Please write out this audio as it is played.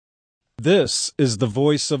This is the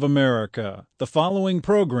voice of America. The following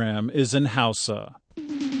program is in Hausa.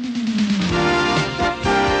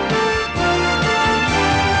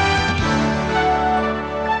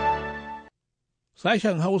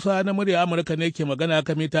 Sashen Hausa na murya Amurka ne ke magana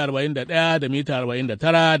kan mita 41 da mita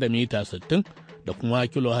 49 da mita 60 da kuma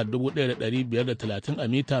kilo 1530 a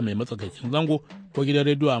mita mai matsakaicin zango ko gidan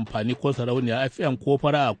rediyo amfani ko sarauniya FM ko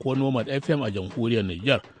fara'a ko Noma FM a jamhuriyar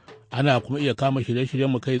Nijar. Ana kuma iya kama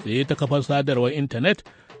shirye-shiryenmu kai tsaye ta kafar sadarwar intanet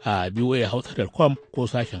a voahausa.com ko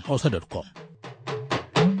sashen hausa.com.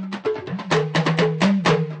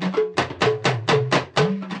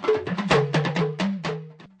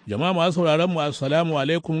 Jama'a masu sauraron mu assalamu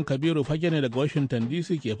alaikum, Kabiru Fage ne daga Washington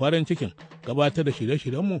DC ke farin cikin gabatar da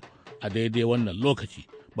shirye-shiryenmu a daidai wannan lokaci.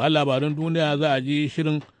 Ba labarin duniya za a ji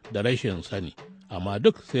shirin da rashin sani, amma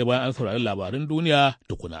duk sai bayan an saurari labarin duniya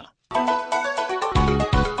tukuna.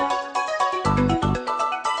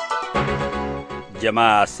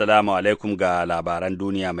 Jama'a assalamu alaikum ga labaran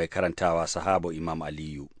duniya mai karantawa Sahabo Imam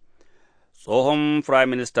Aliyu. Tsohon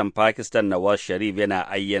Firaministan Pakistan Nawaz Sharif yana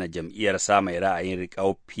ayyana jam'iyyarsa mai ra'ayin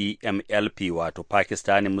riƙau PMLP wato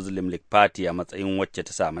Pakistani Muslim League Party a matsayin wacce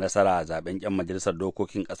ta samu nasara a zaben 'yan majalisar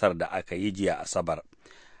dokokin ƙasar da aka yi jiya Asabar.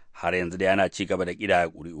 Har yanzu da yana ci gaba da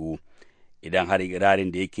ƙidaya ƙuri'u. Idan har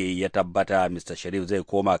ikirarin da yake yi ya tabbata, Mr. Sharif zai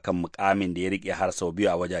koma kan mukamin da ya riƙe har sau biyu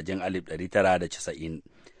a wajajen 1990.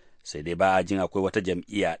 Sai dai ba a jin akwai wata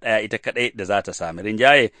jam'iyya ɗaya ita kaɗai da za ta sami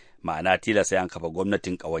rinjaye, ma'ana tilas sai an kafa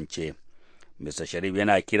gwamnatin ƙawance. Mr. Sharif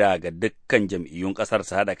yana kira ga dukkan jam'iyyun ƙasar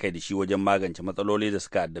su haɗa kai da shi wajen magance matsaloli da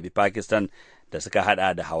suka addabi Pakistan da suka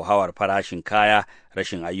haɗa da hauhawar farashin kaya,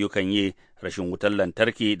 rashin ayyukan yi, rashin wutar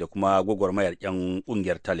lantarki da kuma gwagwarmayar 'yan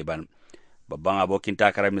ƙungiyar Taliban. Babban abokin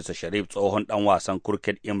takarar Mr. Sharif, tsohon ɗan wasan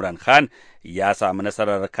kurket Imran Khan, ya sami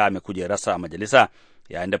nasarar kame kujerarsa a majalisa,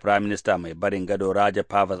 yayin da Prime Minister mai barin gado Raja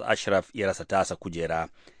Pervez Ashraf ya rasa tasa kujera.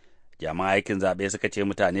 Jami'an aikin zaɓe suka ce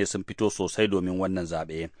mutane sun fito sosai domin wannan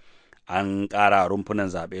zaɓe. An ƙara rumfunan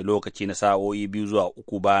zaɓe lokaci na sa'o'i 2 zuwa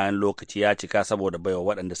 3 bayan lokaci ya cika saboda baiwa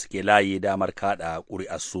waɗanda suke layi damar kaɗa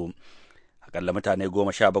ƙuri'arsu. Akalla mutane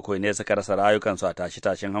 17 ne suka rasa rayukansu a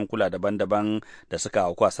tashe-tashen hankula daban-daban da suka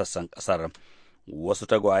auku a sassan ƙasar. Wasu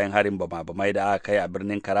tagwayen harin bama-bamai da aka kai a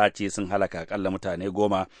birnin Karachi sun halaka akalla mutane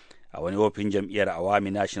 10 a wani ofin jam'iyyar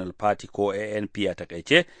Awami National Party ko ANP a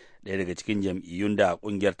takaice, ɗaya daga cikin jam'iyyun da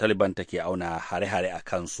ƙungiyar Taliban take auna hare-hare a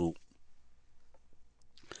kansu.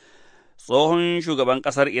 Tsohon shugaban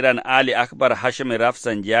ƙasar Iran Ali Akbar Hashemi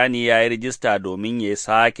Rafsanjani ya yi rijista domin ya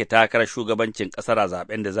sake takarar shugabancin ƙasar a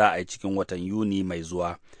zaben da za a yi cikin watan Yuni mai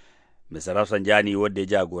zuwa. Mr. Rafsanjani, wadda ya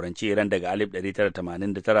jagoranci Iran daga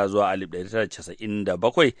 1989 zuwa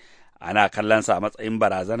 1997, ana kallonsa a matsayin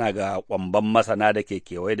barazana ga ƙwamban masana da ke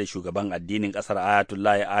kewaye da shugaban addinin ƙasar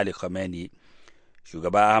Ayatollah Ali Khamenei.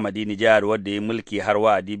 Shugaba Ahmadinejad, wadda ya mulki har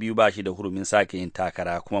wa'adi 2, ba shi da hurumin sake yin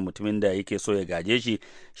takara, kuma mutumin da yake so ya gaje shi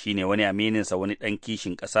shine wani amininsa, wani ɗan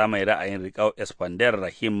kishin ƙasa mai ra'ayin riƙau Espander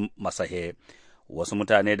Rahim Masahe. Wasu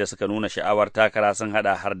mutane da suka nuna sha'awar takara sun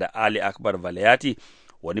haɗa har da Ali Akbar Velayati,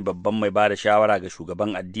 wani babban mai ba da shawara ga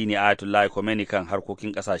shugaban addini Ayatollah Khomeini kan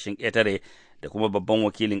harkokin ƙasashen ƙetare, da kuma babban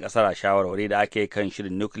wakilin ƙasar a shawarwari da ake kan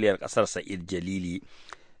shirin nukiliyar ƙasar Sa'id Jalili.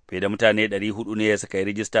 Fiye da mutane 400 ne suka yi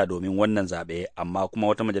rijista domin wannan zaɓe, amma kuma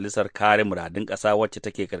wata majalisar kare muradun ƙasa wacce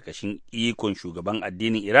take karkashin ikon shugaban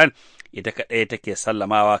addinin Iran ita kaɗai take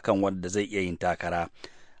sallamawa kan wanda zai iya yin takara.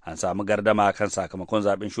 An samu gardama kan sakamakon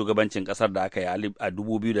zaɓen shugabancin ƙasar da aka yi a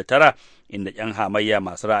 2009, inda 'yan hamayya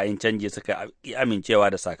masu ra'ayin canji suka amincewa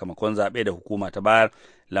da sakamakon zaɓe da hukuma ta bayar,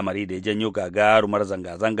 lamari da ya janyo gagarumar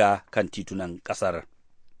zanga-zanga kan titunan ƙasar.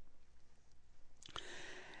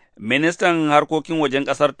 Ministan harkokin wajen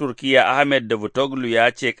ƙasar Turkiyya Ahmet Davutoglu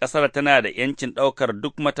ya ce ƙasar tana da ‘yancin ɗaukar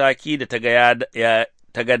duk mataki da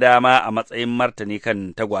ta ga dama a matsayin martani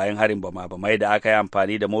kan tagwayen harin bama-bamai da aka yi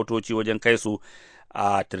amfani da motoci wajen kai su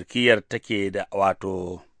a Turkiyyar take da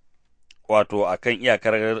wato a kan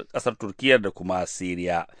iyakar ƙasar Turkiyyar da kuma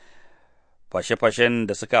Siriya. Fashe-fashen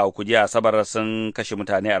da suka auku jiya Asabar sun kashe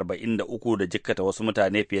mutane 43 da jikkata wasu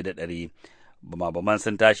mutane fiye da 100. Bama-baman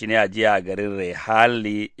sun tashi ne a jiya a garin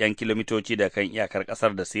Rehali, 'yan kilomitoci da kan iyakar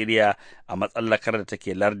ƙasar da Siriya a matsallakar da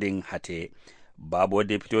take lardin Hate. Babu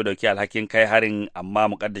wanda ya fito dauki alhakin kai harin, amma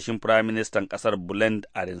mukaddashin Firaministan ƙasar Bülent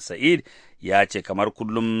Arın Said ya ce kamar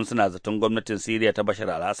kullum suna zaton gwamnatin Siriya ta Bashar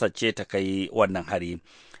al-Assad ce ta kai wannan hari.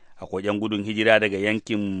 Akwai 'yan gudun hijira daga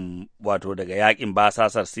yankin daga yakin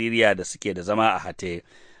basasar Siriya da suke da zama a Hate.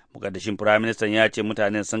 Mukaddashin Firaministan ya ce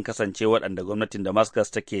mutanen sun kasance waɗanda gwamnatin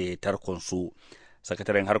Damascus take tarkonsu.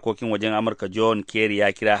 Sakataren harkokin wajen Amurka John Kerry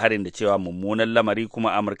ya kira harin da cewa mummunan lamari,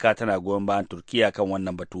 kuma Amurka tana goyon bayan Turkiyya kan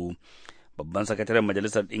wannan batu. Babban sakataren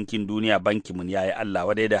Majalisar Ɗinkin Duniya Ban Ki-moon ya yi Allah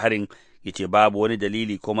wadai da harin, ya ce babu wani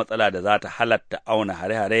dalili ko matsala da za ta halatta auna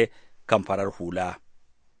hare-hare kan farar hula.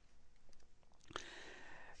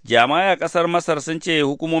 Jami'ai a ƙasar Masar sun ce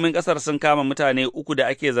hukumomin ƙasar sun kama mutane 3 da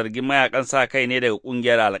ake zargin mayakan sa kai ne daga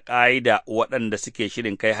ƙungiyar Al-Qaida waɗanda suke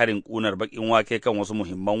shirin kai harin ƙunar baƙin wake kan wasu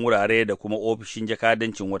muhimman wurare da kuma ofishin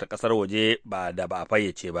jakadancin wata ƙasar waje ba a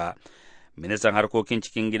fayyace ba. Ministan harkokin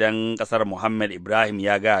cikin gidan ƙasar Muhammad Ibrahim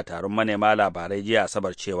ya ga taron manema labarai jiya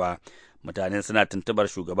Asabar cewa mutane suna tuntubar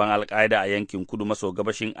shugaban Al-Qaida a yankin kudu maso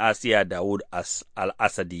gabashin Asiya Dawud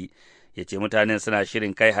al-Asadi. Ya ce mutanen suna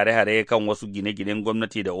shirin kai hare-hare kan wasu gine-ginen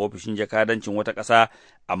gwamnati da ofishin jakadancin wata ƙasa,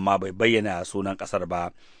 amma bai bayyana sunan ƙasar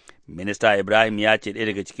ba. Minista Ibrahim ya ce ɗaya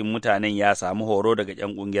daga cikin mutanen ya samu horo daga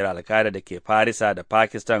 'yan ƙungiyar Al-Qaida da ke Farisa da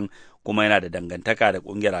Pakistan, kuma yana da dangantaka da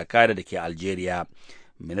ƙungiyar Al-Qaida da ke Algeria.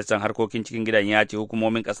 Ministan harkokin cikin gidan ya ce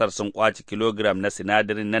hukumomin ƙasar sun ƙwace kilogiram na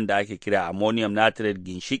sinadarin nan da ake kira ammonium nitrate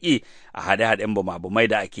ginshiki a hade-haden bumabumai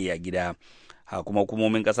da ake yi a gida. Kuma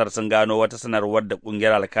hukumomin kasar sun gano wata sanarwar da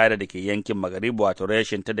kungiyar Al-Qaeda da ke yankin Maghrib wato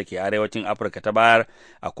reshen ta da ke arewacin Afirka ta bayar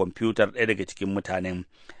a kwamfutar ɗaya daga cikin mutanen.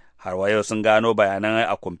 Har wa yau sun gano bayanan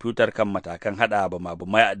a kwamfutar kan matakan haɗa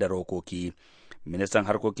bumabumai da rokoki. Ministan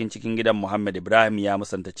harkokin cikin gidan Muhammad Ibrahim ya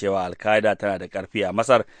musanta cewa Al-Qaeda tana da ƙarfi a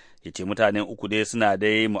Masar, ya ce mutanen 3 dai suna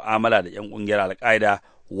dai mu'amala da 'yan ƙungiyar Al-Qaeda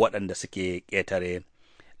waɗanda suke ƙetare.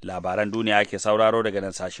 Labaran duniya ake sauraro daga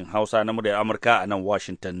nan sashen Hausa na muryar Amurka a nan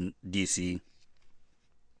Washington DC.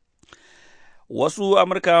 Wasu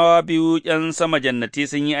Amurkawa 2 ‘yan sama jannati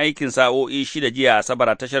sun yi aikin sa'o'i 6 jiya Asabar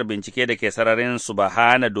a tashar bincike da ke sararin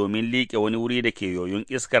Subahana domin liƙe wani wuri da ke yoyon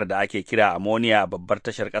iskar da ake kira ammonia a babbar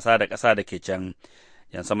tashar ƙasa da ƙasa da ke can.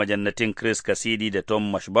 ‘Yan sama jannatin Chris Cassidy da Tom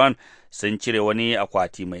Mashburn sun cire wani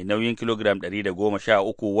akwati mai nauyin kilogiram 113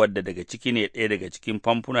 wadda daga ciki ne ɗaya daga cikin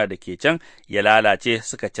famfuna da ke can ya lalace,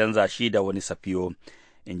 suka canza shi da wani safiyo.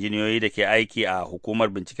 Injiniyoyi da ke aiki a hukumar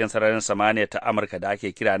binciken sararin samaniya ta Amurka da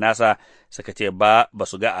ake kira NASA suka ce ba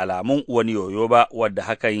su ga alamun wani yoyo ba, wadda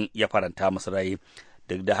hakan ya faranta musu rai.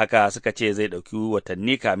 Duk da haka suka ce zai ɗauki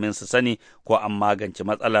watanni kamin su sani ko an magance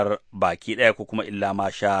matsalar baki ɗaya ko kuma illa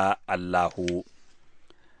ma sha Allahu.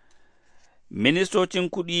 Ministocin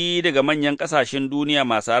kuɗi daga manyan ƙasashen duniya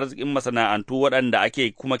masu arzikin masana'antu waɗanda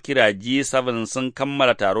ake kuma kira G7 sun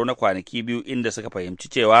kammala taro na kwanaki 2 inda suka fahimci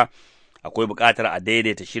cewa akwai buƙatar a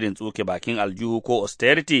daidaita shirin tsuke bakin aljihu ko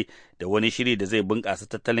austerity da wani shiri da zai bunƙasa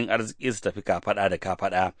tattalin arziki su tafi kafaɗa da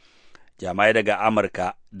kafaɗa. Jami'ai daga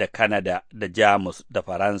Amurka da Canada da Jamus da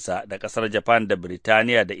Faransa da ƙasar Japan da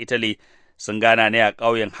Birtaniya da Italy sun gana ne a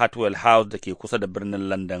ƙauyen Hartwell House da ke kusa da birnin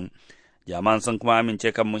London. Jami'an sun kuma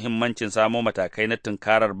amince kan muhimmancin samo matakai na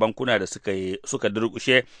tunkarar bankuna da suka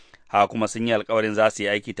durƙushe, haka kuma sun yi alkawarin za su yi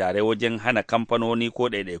aiki tare wajen hana kamfanoni ko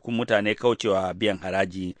ɗaiɗaikun mutane kaucewa biyan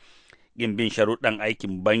haraji. Bin sharuɗan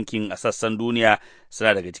aikin bankin a sassan duniya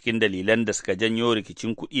suna daga cikin dalilan da suka janyo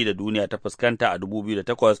rikicin kuɗi da duniya ta fuskanta a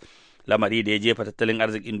 2008, lamari da ya jefa tattalin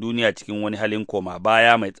arzikin duniya cikin wani halin koma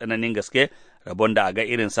baya mai tsananin gaske, rabon da a ga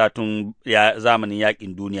irin satun zamanin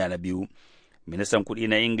yaƙin duniya na biyu. Ministan kuɗi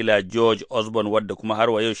na Ingila George Osborne, wadda kuma har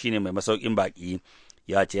wa yau shine mai masaukin baƙi,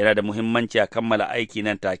 ya ce yana da muhimmanci a kammala aiki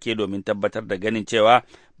nan take domin tabbatar da ganin cewa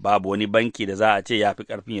babu wani banki da za a ce ya fi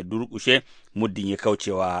ƙarfin ya durƙushe muddin ya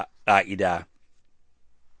kaucewa ƙa'ida.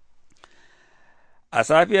 A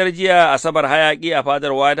safiyar jiya Asabar, hayaƙi a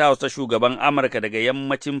fadar White House ta shugaban Amurka daga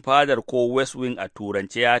yammacin fadar ko West Wing a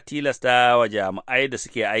turance ya tilasta wa jami'ai da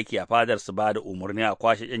suke aiki a fadar su ba da umarni a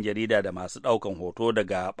kwashe 'yan jarida da masu ɗaukan hoto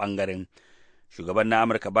daga ɓangaren. Shugaban na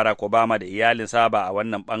Amurka Barack Obama da iyalinsa ba a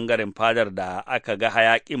wannan ɓangaren fadar da aka ga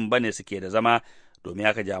hayaƙin bane suke da zama, domin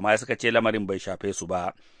haka jami'ai suka ce lamarin bai shafe su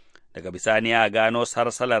ba. Daga bisani a gano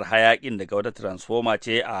sarsalar hayaƙin daga wata transformer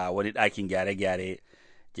ce a wani ɗakin gyare-gyare.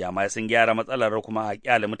 Jami'ai sun gyara matsalar kuma a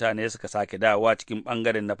ƙyale mutane suka sake dawowa cikin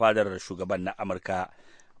ɓangaren na fadar shugaban na Amurka.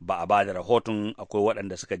 Ba a ba da rahoton akwai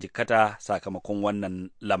waɗanda suka jikkata sakamakon wannan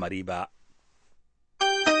lamari ba.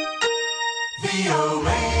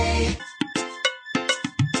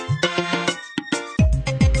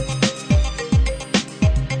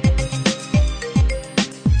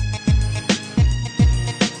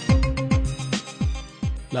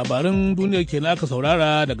 Labaran duniyar ke aka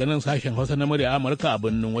saurara daga nan sashen Hausa na murya Amurka a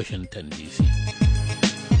birnin Washington DC.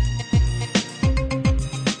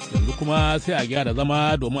 Yanzu kuma sai a gyara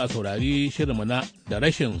zama domin a saurari shirinmu na da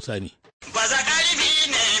rashin sani. Baza ƙarfi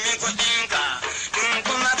nemi kuɗinka, in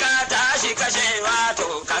kuma ka tashi kashe wato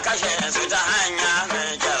ka kashe su ta hanya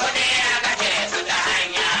mai kyau. Kuɗi ya kashe su ta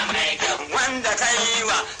hanya mai kyau. Wanda ka yi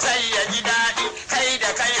wa sai ya ji daɗi, kai da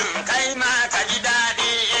kayin kai ma ka ji daɗi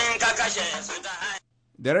in ka kashe su ta hanya.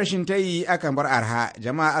 Da rashin tayi akan bar arha.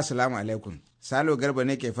 Jama'a assalamu alaikum. Salo Garba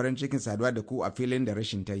ne ke farin cikin saduwa da ku a filin da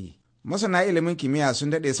rashin tayi. Masana ilimin kimiyya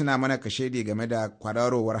sun daɗe suna mana kashedi game da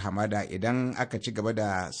kwararowar hamada idan aka ci gaba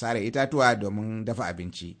da sare itatuwa domin dafa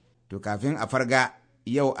abinci. To kafin a farga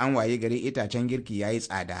yau an waye gari itacen girki ya yi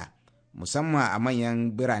tsada, musamman a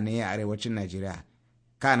manyan birane a arewacin Najeriya.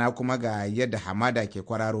 Kana kuma ga yadda hamada ke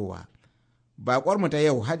kwararowa. Baƙwarmu ta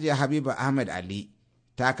yau Hajiya Habiba Ahmed Ali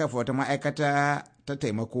ta kafa wata ma'aikata ta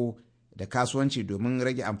taimako da kasuwanci domin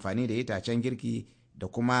rage amfani da itacen girki da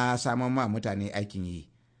kuma samun ma mutane aikin yi.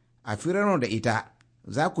 A firarmu da ita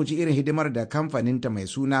za ku ji irin hidimar da kamfaninta mai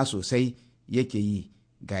suna sosai yake yi,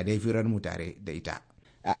 ga dai firarmu tare da ita.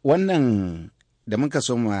 Wannan da muka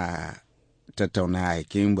so ma tattauna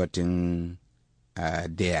kin batun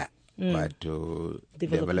DEA, wato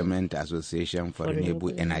Development Association for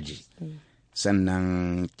Renewable Energy.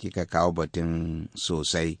 Sannan kika kawo batun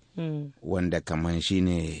sosai wanda kaman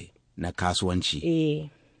shine na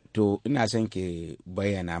kasuwanci. To ina son ke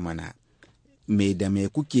bayyana mana me da me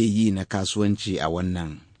kuke yi na kasuwanci a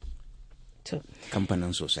wannan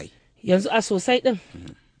kamfanin sosai. Yanzu a sosai din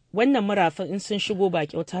wannan murafin in sun shigo ba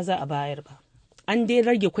kyauta za a bayar ba, an dai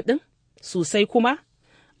rage kuɗin sosai kuma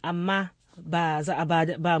amma ba za a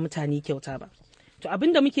ba mutane kyauta ba. To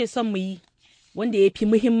abin da muke son mu yi wanda ya fi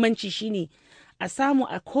muhimmanci shine a samu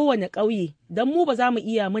a kowane ƙauye, don mu ba za mu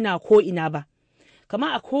iya muna ko ina ba,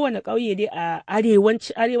 kama a kowane ƙauye dai a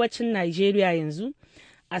arewacin Najeriya yanzu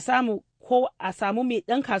a samu mai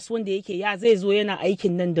ɗan kasuwan da yake zai zo yana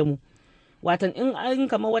aikin nan da mu. Watan in an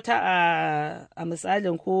kama wata a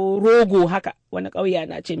misalin ko rogo haka, wani ƙauye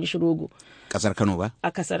ana ce mishi rogo. Ƙasar Kano ba?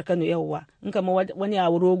 A ƙasar Kano, yawwa. In kama wani a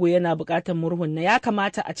rogo yana buƙatar murhun na, ya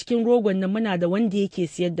kamata a cikin rogon nan muna da wanda yake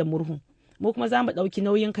siyar da murhun. Mu kuma za mu ɗauki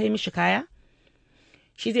nauyin kai mishi kaya,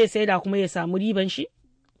 shi zai saida kuma ya samu riban shi.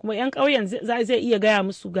 Kuma 'yan ƙauyen zai iya gaya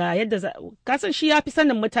musu ga yadda kasan shi ya fi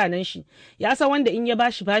sanin mutanen shi, ya san wanda in ya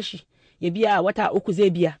bashi ya biya a wata 3 zai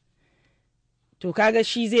biya. To kaga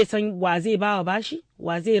shi zai san wa zai bawa bashi,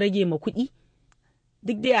 wa zai rage ma kuɗi,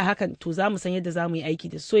 duk dai a hakan to za mu san yadda za mu yi aiki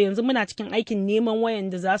da su. So yanzu muna cikin aikin neman wayan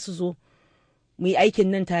da za su zo mu yi aikin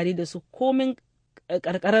nan tare da su, komin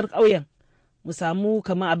ƙarƙarar ƙauyen mu samu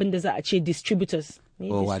kamar abin da za a ce distributors.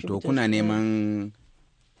 Wato kuna neman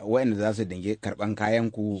wayanda za su dinge karɓan kayan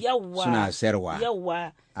ku suna sayarwa.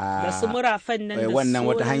 Yawwa. Da su murafan nan da wannan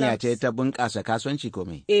wata hanya ce ta bunƙasa kasuwanci ko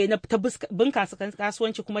me? Na ta bunƙasa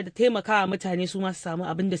kasuwanci kuma da taimakawa mutane su ma su samu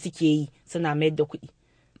abin da suke yi suna mayar da kuɗi.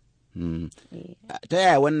 Ta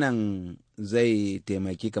yaya wannan zai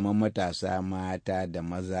taimaki kamar matasa mata da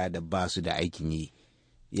maza da ba su da aikin yi?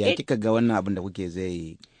 Ya kika ga wannan abin da kuke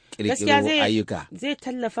zai kirkiro ayyuka? Zai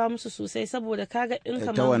tallafa musu sosai, saboda kaga in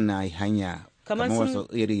kamar ta wannan hanya kamar wasu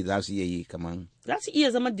iri za su iya yi, kamar za su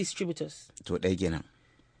iya zama distributors. To ɗaya kenan.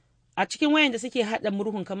 A cikin wayan da suke haɗa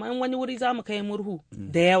murhun, kamar wani wuri za mu kai murhu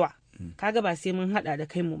da yawa, kaga ba sai mun haɗa da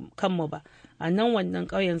kanmu ba. A nan wannan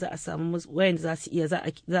ƙauyen za a samu wayan da za su iya za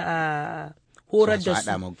a horar da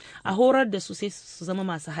su, a horar da su sai su zama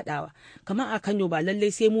masu haɗawa. Kamar a Kano ba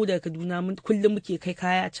lallai sai mu daga Kaduna kullum muke kai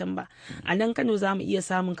kaya can ba. A nan Kano za mu iya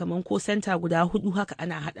samun kamar ko senta guda 4 haka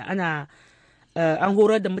ana an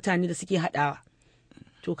horar da mutane da suke haɗawa.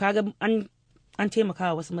 To kaga an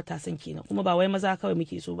taimakawa wasu matasan kenan, kuma ba wai maza kawai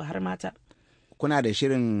muke so ba, har mata. Kuna da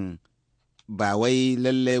shirin ba wai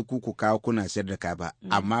lallai ku kawo kuna sayar da ka ba,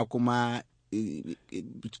 amma kuma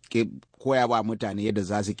koya ba mutane yadda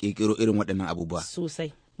za su ƙirƙiro irin waɗannan abubuwa.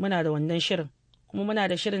 Sosai, muna da wannan shirin, kuma muna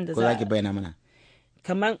da shirin da za ki bayyana mana.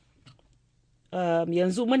 Kamar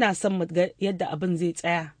yanzu muna son mu ga yadda abin zai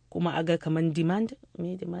tsaya, kuma a ga kamar demand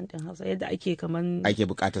in Hausa, yadda ake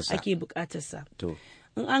bukatarsa. To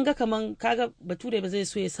in an ga kaman kaga bature ba zai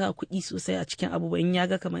so ya sa kuɗi sosai a cikin abu ba, in ya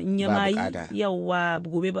ga kaman in ya mayi yawa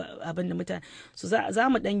gobe ba abin da mutane so za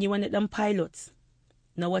mu ɗan yi wani ɗan pilot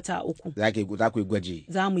na wata 3. Za ku yi gwaji?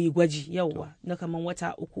 Za mu yi gwaji yawa na kaman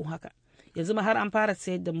wata 3 haka. Yanzu ma har an fara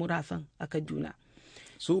sayar da murafan a Kaduna.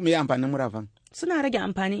 Su me amfanin murafan? Suna rage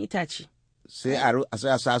amfanin itace. Sai a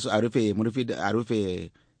sa su a rufe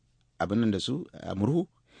abin nan da su a murhu?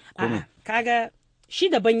 Kaga shi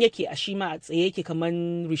daban yake, a shi ma a tsaye yake kamar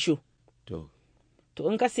risho. To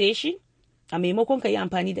in ka saye shi, a maimakon ka yi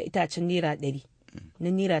amfani da itacen naira 100 na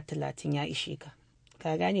naira 30 ya ishe ka.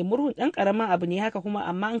 Ka gane, murhun ɗan ƙaramin abu ne haka, kuma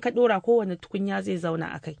amma in ka ɗora kowane tukunya zai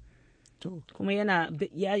zauna a kai. Kuma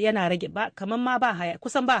yana rage kamar ma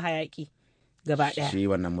kusan ba hayaki gaba ɗaya.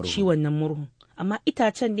 Shi wannan murhun. Amma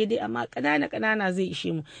itacen ne dai, amma ƙanana zai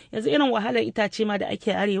ishe mu. Yanzu irin wahalar itace ma da ake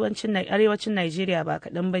arewacin Najeriya ba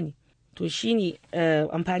kaɗan ba ne. To shi ne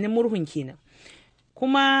amfanin murhun kenan.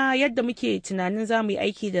 Kuma yadda muke tunanin za mu yi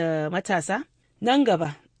aiki da matasa, nan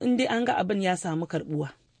gaba in dai an ga abin ya samu karbuwa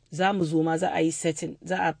za mu zo ma za a yi setting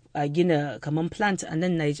za a gina kamar plant a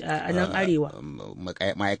nan arewa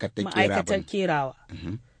ma'aikatar kerawa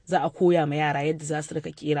za a koya ma yara yadda za su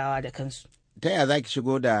rika kerawa da kansu. Ta yaya za ki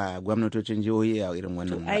shigo da gwamnatocin jihohi a irin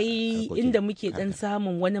wannan ai inda muke dan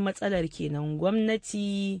samun wani matsalar kenan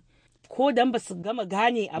gwamnati ko dan ba su gama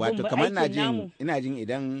gane abin ba aikin namu. Ina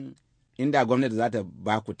jin inda gwamnati za ta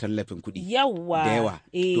ba ku tallafin kuɗi da yawa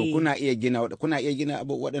to kuna iya gina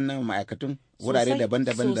waɗannan ma'aikatun wurare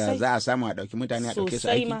daban-daban da za a samu a ɗauki mutane a ɗauke su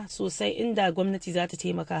aiki sosai inda gwamnati za ta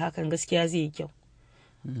taimaka hakan gaskiya zai yi kyau.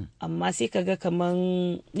 Amma sai ka ga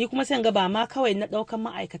kaman ni kuma sai ga ba ma kawai na ɗaukan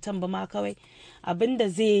ma'aikatan ba ma kawai abinda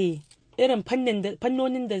zai irin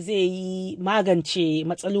fannonin da zai yi magance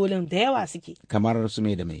matsalolin da yawa suke kamar su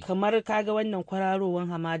me da mai kamar kaga wannan kwararowar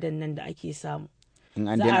hamadan nan da ake samu in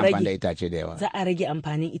an daina amfani da itace da yawa za a rage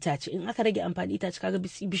amfanin itace in aka rage amfanin itace kaga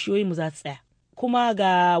bishiyoyi mu za su tsaya kuma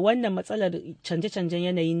ga wannan matsalar canje-canjen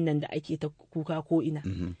yanayin nan da ake ta kuka ko ina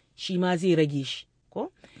shi ma zai rage shi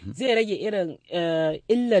ko zai rage irin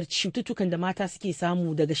illar cututtukan da mata suke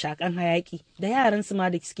samu daga shakan hayaki da yaran su ma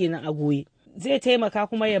da suke nan a goye zai taimaka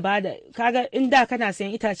kuma ya bada kaga in da kana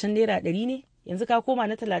sayan itacen naira 100 ne yanzu ka koma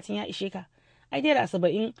na 30 ya ishe ka ai naira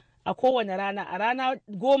 70 a kowane rana a rana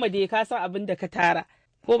 10 da ka san abin da ka tara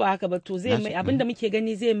ko ba haka ba to zai mai abin da muke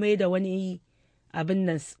gani zai mai da wani abin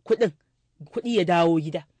nan kuɗi ya dawo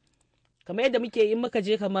gida kamar yadda muke in muka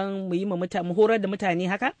je kamar mu yi mu horar da mutane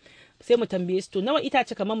haka sai mu tambaye su to nawa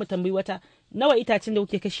itace kamar mu tambayi wata nawa itacen da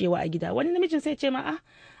kuke kashewa a gida wani namijin sai ce ma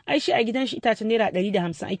ai shi a gidan shi itacen naira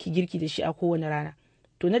 150 ake girki da shi a kowane rana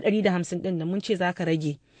to na 150 din nan mun ce zaka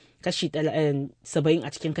rage kashi 70 a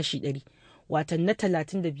cikin kashi 100 watan na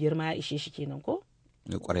 35 ma ya ishe shi kenan ko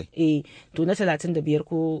kwarai to na 35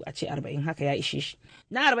 ko a ce 40 haka ya ishe shi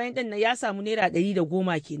na 40 din nan ya samu naira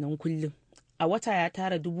 110 kenan kullum a wata ya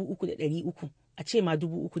tara 3,300 a ce ma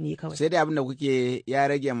 3,000 ne kawai. Sai dai abin da kuke ya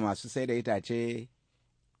rage masu sai da itace.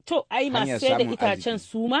 To ai masu sai da itacen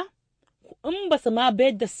su ma in ba su ma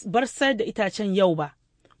bar sai da itacen yau ba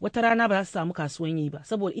wata rana ba za su samu kasuwan yi ba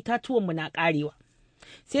saboda itatuwan mu na karewa.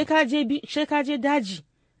 Sai ka je daji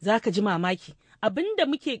za ka ji mamaki abin da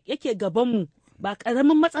yake gaban mu ba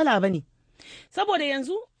karamin matsala ba ne. Saboda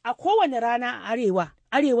yanzu a kowane rana a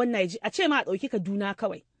arewan Najeriya a ce ma a ɗauki Kaduna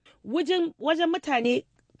kawai. Wajen mutane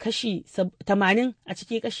kashi 80 a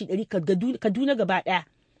cikin kashi 100 Kaduna gaba daya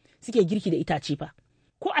suke girki da itace fa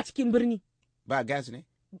ko a cikin birni ba gas ne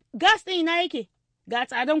gas din ina yake ga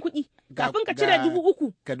tsadan kuɗi kafin ka cire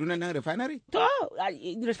 3,000 Kaduna nan refinery to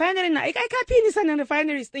refinery na ai kafi ni sanin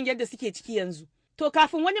refineries din yadda suke ciki yanzu to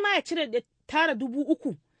kafin wani ma ya cire da tara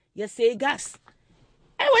 3,000 ya sayi gas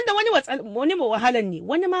ai wanda wani wahalan ne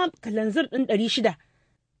wani ma kalanzir din 600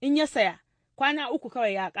 in ya saya kwana 3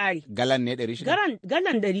 kawai ya ƙare. Galan ne 600?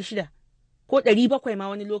 Galan 600 ko 700 ma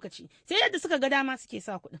wani lokaci. Sai yadda suka ga dama suke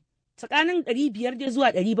sa kuɗin. Tsakanin 500 dai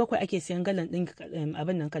zuwa 700 ake siyan galan ɗin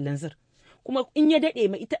abin nan kalanzir. Kuma in ya daɗe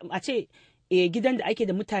ma ita a ce gidan da ake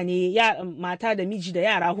da mutane mata da miji da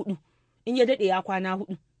yara 4 in ya daɗe ya kwana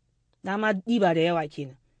 4 na ma ɗiba da yawa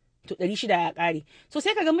kenan. To 600 ya ƙare. So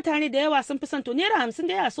sai kaga mutane da yawa sun fi son to naira 50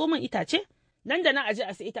 da ya so man itace nan da nan aje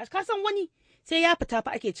a sai itace ka san wani sai ya fita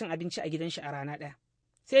fa ake cin abinci a gidan shi a rana ɗaya.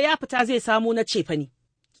 Sai ya fita zai samu na cefane.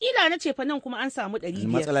 Kila na cefanen kuma an samu 500.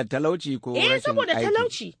 Matsalar talauci ko rashin aiki? Saboda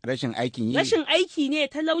talauci. Rashin aikin yi? Rashin aiki ne,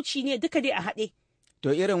 talauci ne duka dai a haɗe. To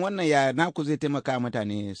irin wannan ya naku zai taimaka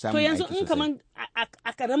mutane samun aiki sosai? To yanzu in kaman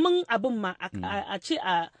a karamin abin ma a ce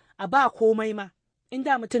a ba komai ma. In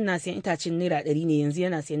da mutum na siyan itacen naira 100 ne yanzu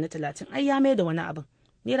yana siyan na 30 ai ya mai da wani abin.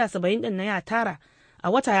 Naira 70 din na ya tara. A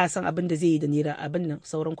wata ya san abin da zai yi da naira abin nan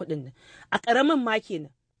sauran kuɗin nan a ƙaramin ma kenan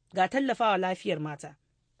ga tallafawa lafiyar mata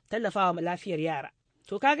tallafawa lafiyar yara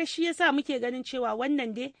to kaga shi yasa muke ganin cewa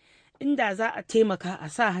wannan dai inda za a taimaka a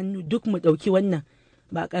sa hannu duk mu ɗauki wannan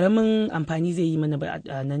ba ƙaramin amfani zai yi mana ba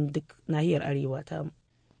a nan duk nahiyar arewa ta mu.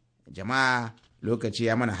 Jama'a lokaci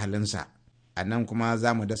ya mana halinsa a nan kuma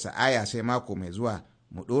za mu dasa aya sai mako mai zuwa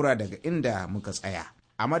mu ɗora daga inda muka tsaya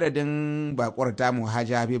a madadin bakwar tamu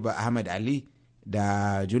Hajiya Habiba Ahmed Ali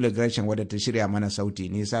da Julie Gresham wadda ta shirya mana sauti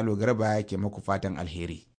ne Salo Garba ke maku fatan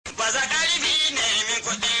alheri. Baza ƙarfi nemi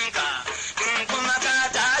kuɗinka, in kuma ka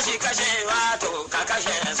tashi kashe wato ka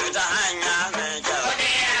kashe su ta hanya mai kyau. Kuɗi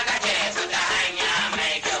ya kashe su ta hanya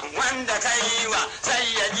mai kyau. Wanda ka yi wa sai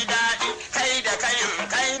ya ji daɗi, kai da kayin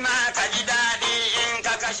kai ma ka ji daɗi in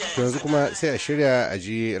ka kashe. Yanzu kuma sai a shirya a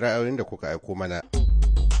ji ra'ayoyin da kuka aiko mana.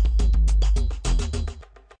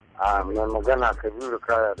 a mai magana kabiru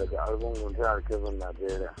kaya daga argungun jihar kebbi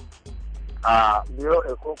najeriya a biyo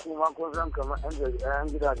ko kuma kun san kamar yan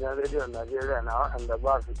gidajen rediyon Najeriya na waɗanda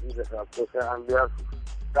ba su ji da sako sai an biya su,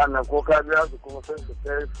 sannan ko ka biya su kuma sai su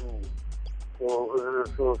kai su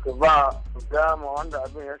ba su dama wanda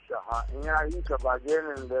abin ya shaha, in ya yi ka ba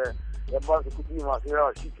genin da ya ba su kuɗi masu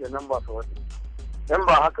yawa shi kenan ba su waɗi. In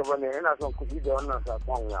ba haka ba ne, ina son kuɗi da wannan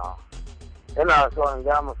sakon yawa. Ina so in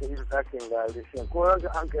ga masu iri takin gari shi ko yanzu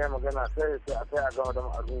an kai magana sai a kai a gama da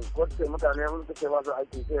ma'aruni, ko ce mutane mun suke ba su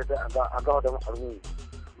aiki sai a gama da ma'aruni,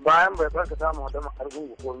 bayan bai barkata mu da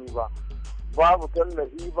ma'aruni komi ba, babu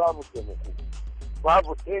tallafi, babu taimako,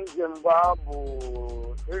 babu injin,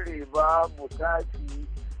 babu iri, babu taki,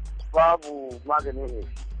 babu maganin ne.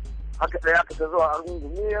 Haka ɗaya ka ta zuwa argungu,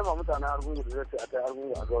 ni yamma mutane argungu da zai ce a kai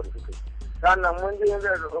argungu a gawa da suka yi. Sannan mun je yanzu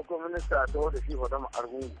da ɗauko minista ta da shi wa dama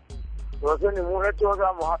argungu. To sai ne mu haito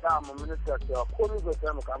za mu haɗa ma minista cewa komai bai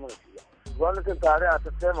taimaka mana shi ba. Gwamnatin tarayya ta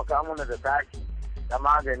taimaka mana da taki da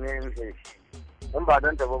maganin feshi. In ba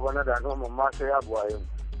don taba bana da noma ma sai ya buwaye mu.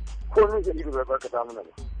 Komai da ido bai barkata mana ba.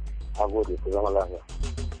 A gode, ku zama lafiya.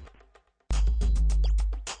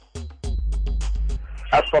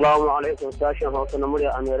 Assalamu alaikum, sashen Hausa na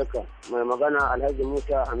murya Amerika. Mai magana Alhaji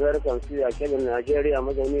Musa American Suya Kebin Najeriya,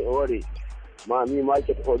 mazauni Uwar, Mami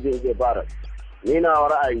Market Odin Zai Barat. Ni na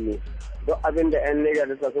ra'ayi duk abin da 'yan Nijar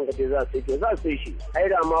da sun kace za su yi shi. Ai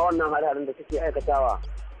da ma wannan hadarin da suke aikatawa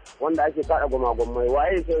wanda ake kada gumagumai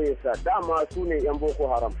waye sai ya sa dama su ne 'yan Boko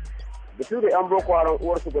Haram. Da su da 'yan Boko Haram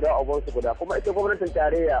uwarsu guda ubansu guda, kuma ita gwamnatin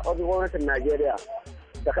tarayya wato gwamnatin Najeriya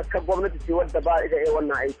da kakkar gwamnati ce wadda ba ita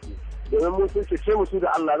wannan aiki. Domin mun sun ce musu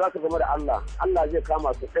da Allah za su gama da Allah zai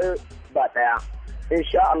kama su ɗaya ba ɗaya.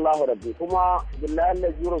 Insha Allah rabbi, kuma billahi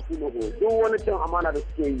allazi rasuluhu duk wani cin amana da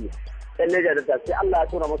suke yi ɗan Nijar da sai Allah ya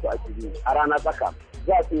tura musu asiri a rana tsaka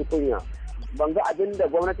za su yi kunya. Ban ga abin da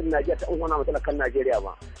gwamnatin Najeriya ta unhuna mu talakan Najeriya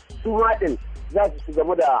ba. Su ma din za su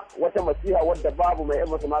gamu da wata masiha wadda babu mai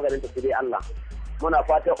masu maganin ta sai Allah. Muna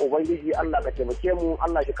fatan ubangiji Allah ka taimake mu,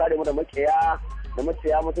 Allah shi kare mu da makiya da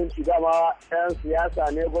maciya mutunci. Dama ɗan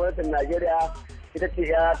siyasa ne, gwamnatin Najeriya ita ce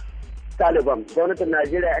ya Taliban, gwamnatin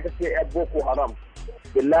Najeriya ita ce ya Boko Haram.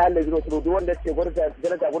 Billahi da zuro duk wanda ce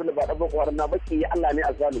gwamnati ba da Boko Haram na baki Allah ne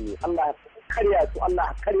azzalimi. Allah karya su,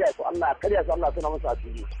 Allah karya su, Allah karya su, Allah suna musu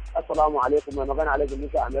asiri. Assalamu alaikum, mai magana Alhaji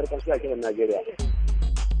Musa American Suya Kebin Najeriya.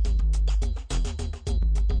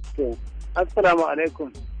 Assalamu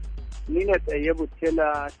alaikum. Ni ne Tsayyabu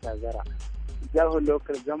Tela Tazara, jihar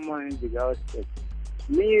Local Government Jigawa State.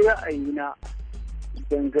 Ni ra'ayina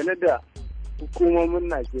dangane da hukumomin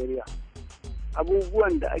Najeriya,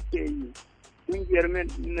 abubuwan da ake yi, ƙungiyar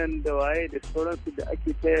nan da waye da sauransu da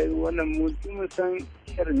ake ta yi wannan mun san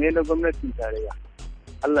shar ne na gwamnatin tarayya.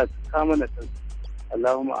 Allah ta kama na san.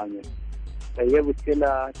 Allahumma amin. Tsayyabu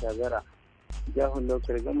Tela Tazara, jihar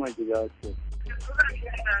Local Government Jigawa State.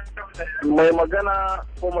 Mai magana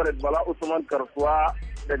Comrade Bala Usman Karsuwa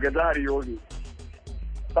daga jihar Yobe.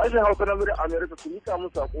 Sashen Hausa na muryar Amerika su mika mun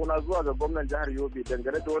sakona zuwa ga gwamnan jihar Yobe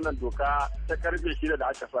dangane da wannan doka ta karfe 6 da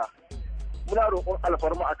aka sa. Muna roƙon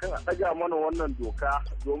alfarma akan a ɗaga mana wannan doka,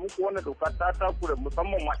 domin ko wannan doka ta takura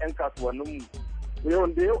musamman ma 'yan kasuwanninmu. Yau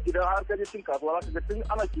idan har kaje cin kasuwa za ka ga tun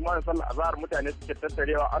ana kimanin sallar azahar mutane suke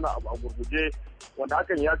tattarewa ana abu a gurguje, wanda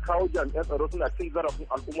hakan ya kawo jami'an tsaro suna cin zarafin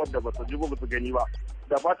al'ummar da ba su ji ba su gani ba.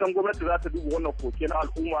 Da fatan gwamnati za ta duba wannan koke na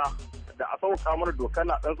al'umma da a sauka mana doka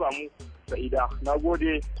na dan samu sa'ida. Na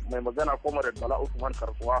gode. Mai magana Comrade Bala Usman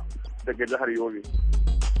Karsuwa daga jihar Yobe.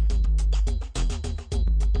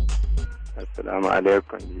 Assalamu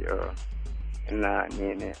alaikum. Ina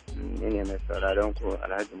ne mai sauraron ku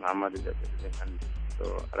Alhaji Muhammadu da Birnin. To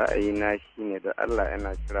ra'ayina shine da Allah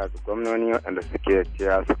yana kira ga gwamnoni waɗanda suke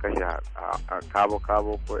cewa su kashe kabo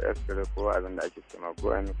ko estre ko abin da ake cewa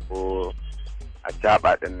gwani ko a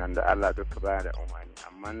caba din nan, da Allah duka baya da umarni,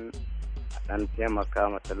 amma a dan taimaka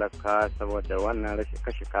ma talaka saboda wannan rashin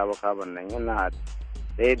kashe kabon nan yana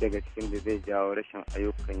ɗaya daga cikin da zai jawo rashin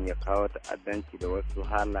ayyukan ya kawo ta'addanci da wasu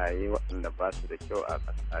halaye waɗanda ba su da kyau a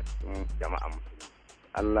cikin jama'a musulmi.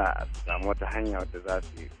 Allah a samu wata hanya wadda za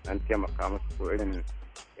su dan taimaka musu, ko irin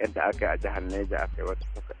yadda aka yi a jihar Niger aka yi wata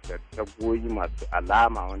tagoyi masu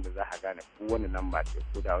alama wanda za a gane kowane lamba ce,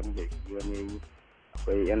 ko da wani da shi wani yi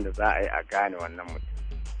akwai yadda za a yi a gane wannan mutum.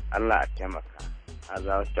 Allah a taimaka.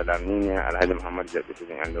 Allah wasu talami ne Alhaji Muhammad Jabi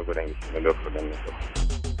cikin yan dogudan gishi na lokacin da su.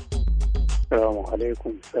 Assalamu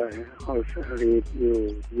alaikum, sahin Hausa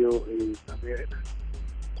Radio VOA America.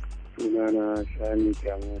 Sunana Shani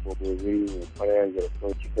Kyamu Babozin mai fara da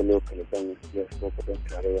sauci ta lokacin da sokoton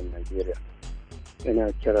tarayyar Najeriya.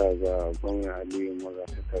 Yana kira ga gwamna Aliyu Maza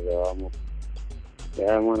ta kazawa mu.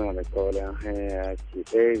 Ya mana da kawalin hanya ce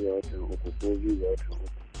 1 ga watan 3 ko 2 ga watan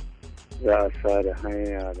 3 za a sa da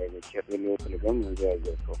hanya daga kyaɗe lokal government zuwa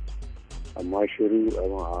zarto amma shiru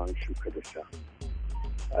abin a shuka da sa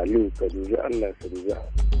aliyu ka dubi allah ka dubi.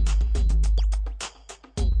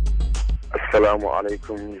 Assalamu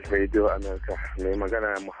alaikum Radio America mai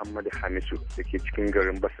magana Muhammadu Hamisu da ke cikin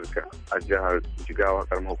garin Basirka a jihar Jigawa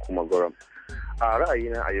karamar hukumar Goram. A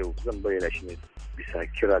ra'ayina a yau zan bayyana shi ne bisa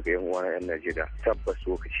kira ga yan uwa 'yan Najeriya tabbas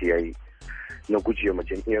lokaci yayi na gujewa ma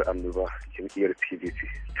jam'iyyar annoba jam'iyyar PDP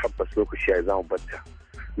tabbas lokaci yayi zamu batta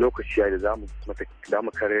lokaci yayi da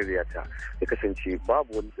zamu kareriya ta ya kasance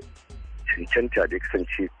babu wani cancanta da ya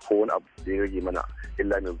kasance ko wani abu da ya rage mana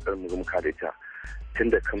illa mai bukatar mu kare ta tun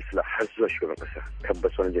da kamsila har zuwa shugaban kasa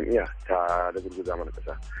tabbas wani jam'iyya ta ragurguza mana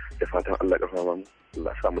kasa da fatan Allah ya kafa mu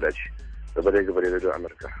Allah samu dace gaba da Radio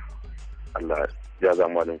America Allah ya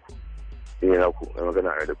zama ku ni na ku mai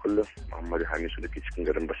magana a da kullum Muhammadu Hamisu da ke cikin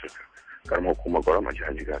garin Basirka karamar hukumar Gwaram a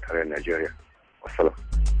jihar Jigawa tarayyar Najeriya wassalam.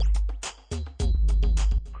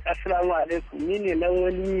 Assalamu alaikum ni ne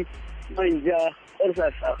Lawali Manja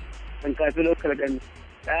Ƙarsasa ban kafi lokal gani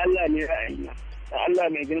da Allah ne ra'ayina da Allah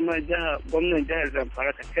mai girma gwamnan jihar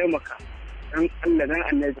Zamfara ka taimaka dan Allah dan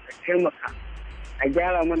annabi ka taimaka a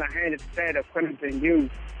gyara mana hanyar da ta tsaye da kwanan tangiru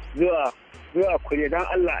zuwa kure dan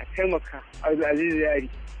Allah a taimaka Aziz Yari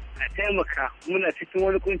a taimaka muna cikin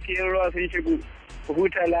wani kunci yan ruwa sun shigo ku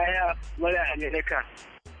huta lahiya mara Amerika.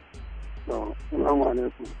 Assalamu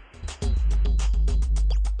alaikum.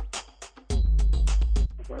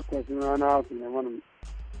 Farko sunana Suleiman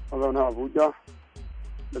mazauna Abuja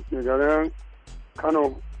da ke garin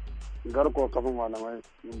Kano garko kafin malamai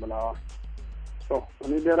Bulawa. To,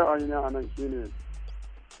 wani dai ra'ayina a nan shine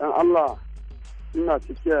dan Allah ina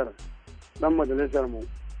cikiyar dan majalisar mu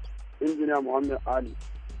injiniya Muhammad Ali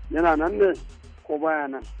yana nan ne ko baya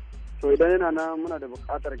nan? To idan yana nan muna da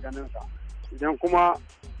buƙatar ganin sa. Idan kuma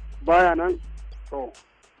baya nan to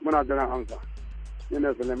muna jiran amsa.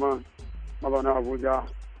 Ina Suleiman mazauna Abuja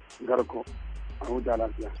garko Abuja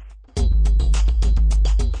lafiya.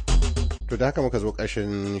 To da haka muka zo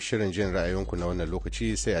ƙarshen shirin jin ra'ayoyinku na wannan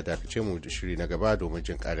lokaci sai a dakace mu da shiri na gaba domin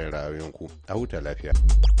jin ƙarin ra'ayoyinku. A huta lafiya.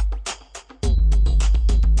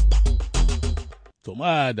 To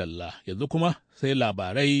madalla yanzu kuma sai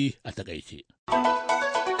labarai a takaice.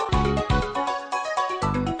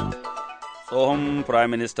 Tsohon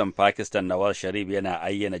Firaministan Pakistan Nawaz Sharif yana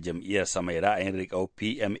ayyana jam'iyyarsa mai ra'ayin riƙau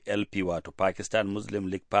PMLP wato Pakistan Muslim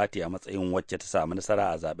League Party a matsayin wacce ta samu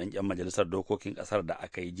nasara a zaben 'yan majalisar dokokin ƙasar da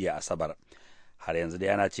aka yi jiya Asabar. Har yanzu da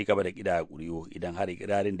yana ci gaba da ƙidaya ƙuri'u idan har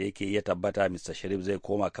ikirarin da yake ya tabbata Mr. Sharif zai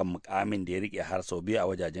koma kan mukamin da ya riƙe har sau biyu a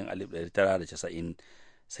wajajen 1990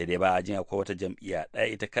 sai dai ba a jin akwai wata jam'iyya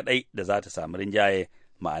ɗaya ita kaɗai da za ta samu rinjaye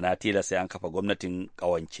ma'ana tilas sai an kafa gwamnatin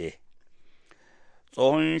ƙawance.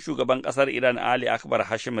 Tsohon shugaban ƙasar Iran Ali Akbar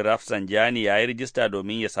Hashim Rafsanjani ya yi rijista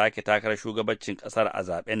domin ya sake takarar shugabancin ƙasar a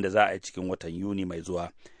zaben da za a yi cikin watan Yuni mai zuwa.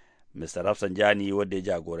 Mr. Rafsanjani wanda ya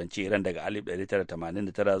jagoranci Iran daga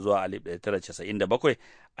 1989 zuwa 1997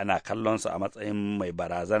 ana kallonsa a matsayin mai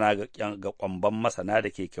barazana ga kwamban masana da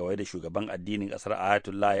ke kewaye da shugaban addinin ƙasar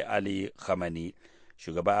Ayatollah Ali Khamenei.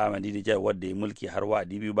 Shugaba Ahmadinejad wadda ya mulki har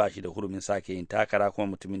wa'adi biyu ba shi da hurumin sake yin takara kuma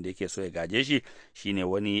mutumin da yake so ya gaje shi shine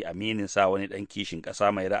wani aminin sa wani dan kishin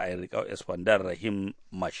kasa mai ra'ayin riƙau Esfandar Rahim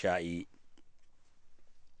Masha'i.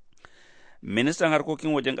 Ministan harkokin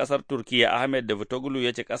wajen kasar Turkiya Ahmed Davutoglu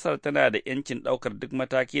ya ce kasar tana da yancin daukar duk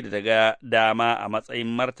mataki da ta ga dama a matsayin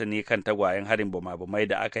martani kan tagwayen harin bumabumai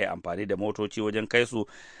da aka yi amfani da motoci wajen kai su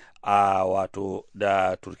a wato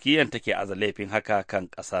da Turkiyan take aza laifin haka kan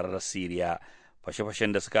kasar Siriya.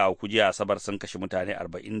 Fashe-fashen da suka auku jiya Asabar sun kashe mutane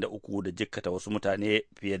 43 da jikkata wasu mutane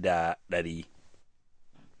fiye da 100.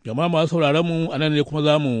 Jama'a masu sauraron mu anan ne kuma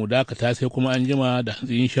za mu dakata sai kuma an jima da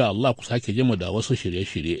hanzu insha Allah ku sake jima da wasu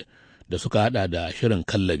shirye-shirye da suka hada da shirin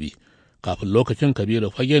kallabi. Kafin lokacin Kabiru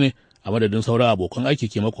Fage ne a madadin sauran abokan aiki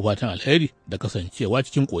ke maku fatan alheri da kasancewa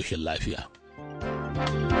cikin ƙoshin lafiya.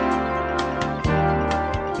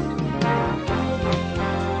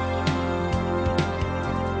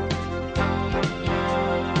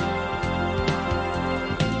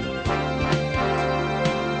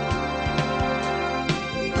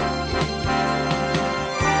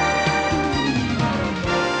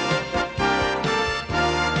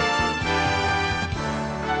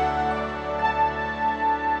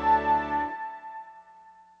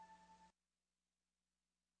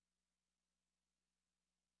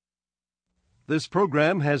 This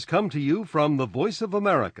program has come to you from the Voice of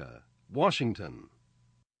America, Washington.